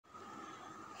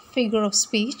figure of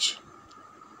speech.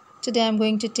 Today I'm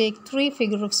going to take three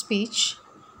figure of speech,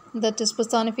 that is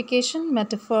personification,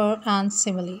 metaphor and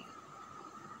simile.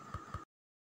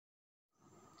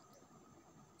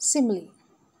 Simile.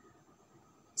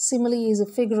 Simile is a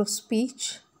figure of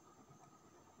speech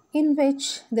in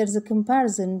which there is a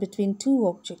comparison between two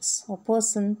objects or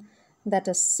person that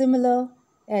are similar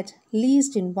at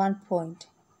least in one point.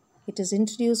 It is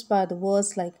introduced by the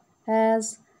words like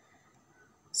as,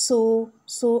 so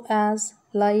as,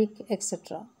 like,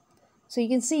 etc. So you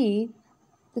can see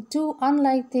the two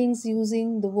unlike things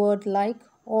using the word like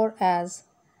or as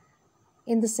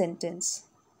in the sentence.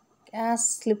 As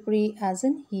slippery as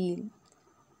an eel,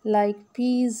 like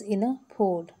peas in a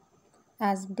pod,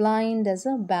 as blind as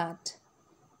a bat,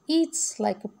 eats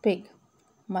like a pig.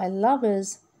 My love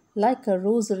is like a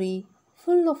rosary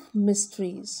full of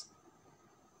mysteries.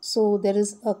 So there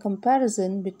is a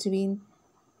comparison between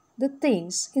the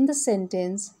things in the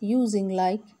sentence using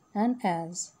like and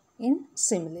as in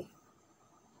simile.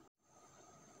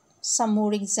 Some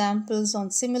more examples on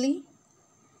simile.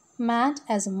 Mad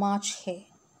as a March hare,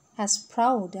 as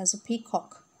proud as a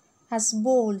peacock, as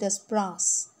bold as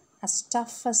brass, as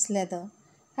tough as leather,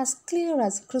 as clear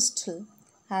as crystal,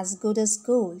 as good as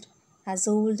gold, as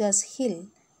old as hill,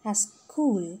 as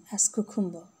cool as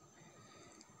cucumber.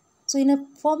 So in a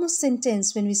formal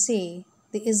sentence, when we say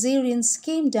the Assyrians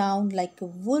came down like a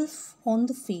wolf on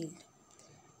the field,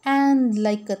 and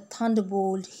like a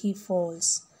thunderbolt he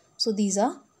falls. So these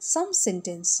are some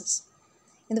sentences.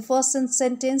 In the first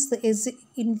sentence, the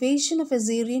invasion of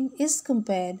Assyrian is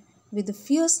compared with the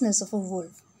fierceness of a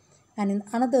wolf, and in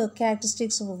another,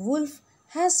 characteristics of a wolf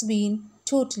has been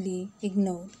totally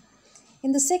ignored.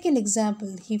 In the second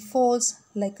example, he falls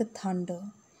like a thunder.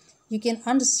 You can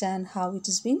understand how it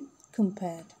has been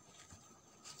compared.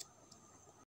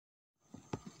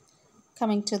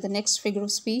 Coming to the next figure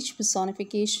of speech,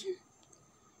 personification.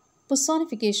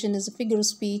 Personification is a figure of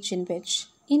speech in which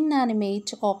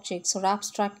inanimate objects or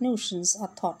abstract notions are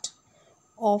thought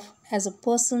of as a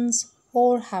person's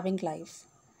or having life.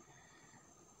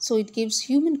 So it gives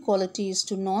human qualities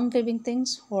to non-living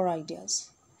things or ideas.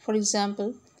 For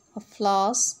example, the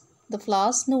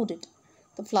flowers nodded.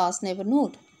 The flowers never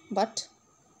nod, but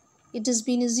it has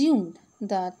been assumed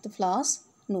that the flowers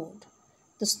nod.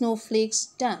 The snowflakes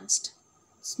danced.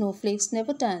 Snowflakes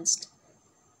never danced,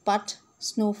 but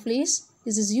snowflakes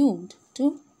is assumed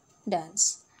to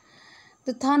dance.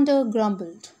 The thunder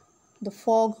grumbled, the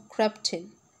fog crept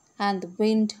in, and the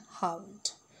wind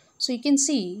howled. So you can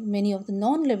see many of the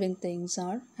non-living things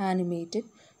are animated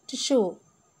to show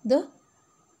the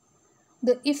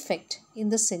effect in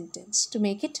the sentence, to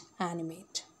make it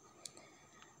animate.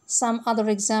 Some other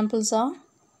examples are,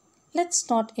 let's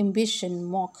not ambition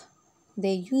mock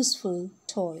their useful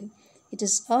toil. It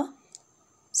is a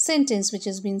sentence which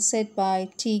has been said by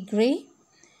T. Gray,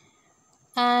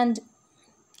 and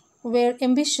where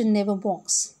ambition never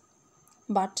mocks,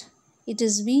 but it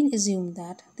has been assumed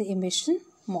that the ambition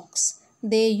mocks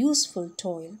their useful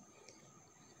toil.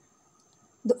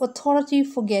 The authority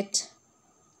forget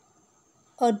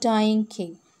a dying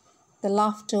king. The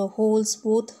laughter holds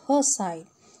both her side.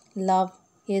 Love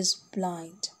is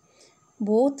blind.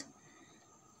 Both,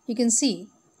 you can see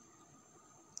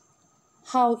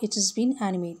how it has been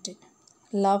animated.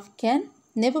 Love can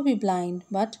never be blind,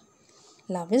 but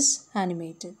love is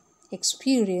animated.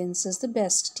 Experience is the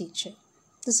best teacher.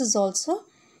 This is also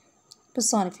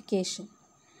personification.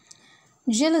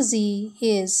 Jealousy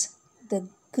is the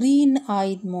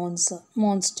green-eyed monster.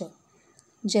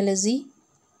 Jealousy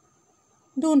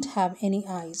don't have any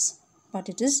eyes, but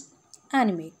it is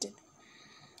animated.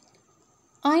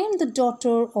 I am the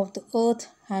daughter of the earth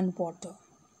and water.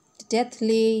 Death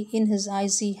lay in his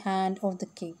icy hand of the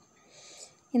king.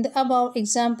 In the above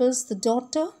examples, the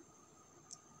daughter,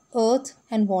 earth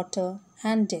and water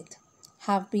and death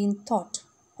have been thought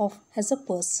of as a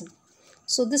person.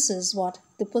 So this is what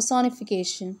the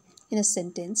personification in a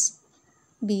sentence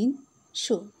being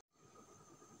shown.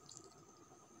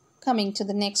 Coming to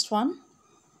the next one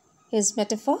is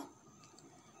metaphor.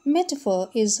 Metaphor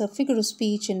is a figure of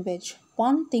speech in which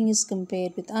one thing is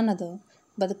compared with another,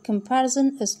 but the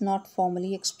comparison is not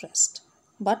formally expressed,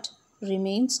 but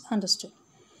remains understood.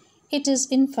 It is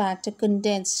in fact a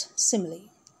condensed simile.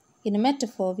 In a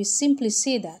metaphor, we simply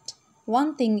say that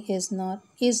one thing is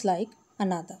like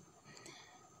another.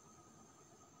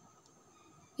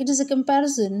 It is a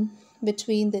comparison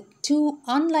between the two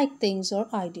unlike things or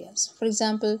ideas. For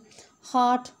example,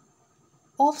 heart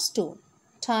of stone,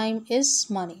 time is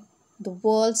money, the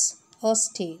world's a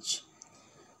stage.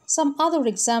 Some other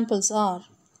examples are,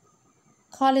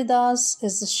 Kalidas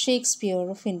is the Shakespeare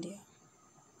of India.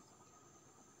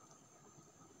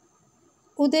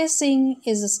 Uday Singh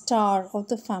is a star of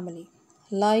the family.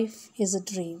 Life is a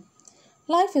dream.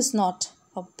 Life is not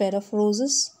a bed of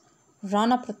roses.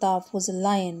 Rana Pratap was a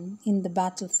lion in the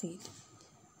battlefield.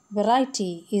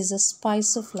 Variety is a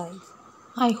spice of life.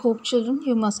 I hope, children,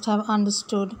 you must have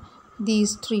understood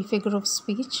these three figures of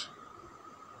speech.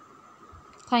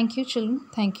 Thank you, children.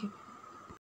 Thank you.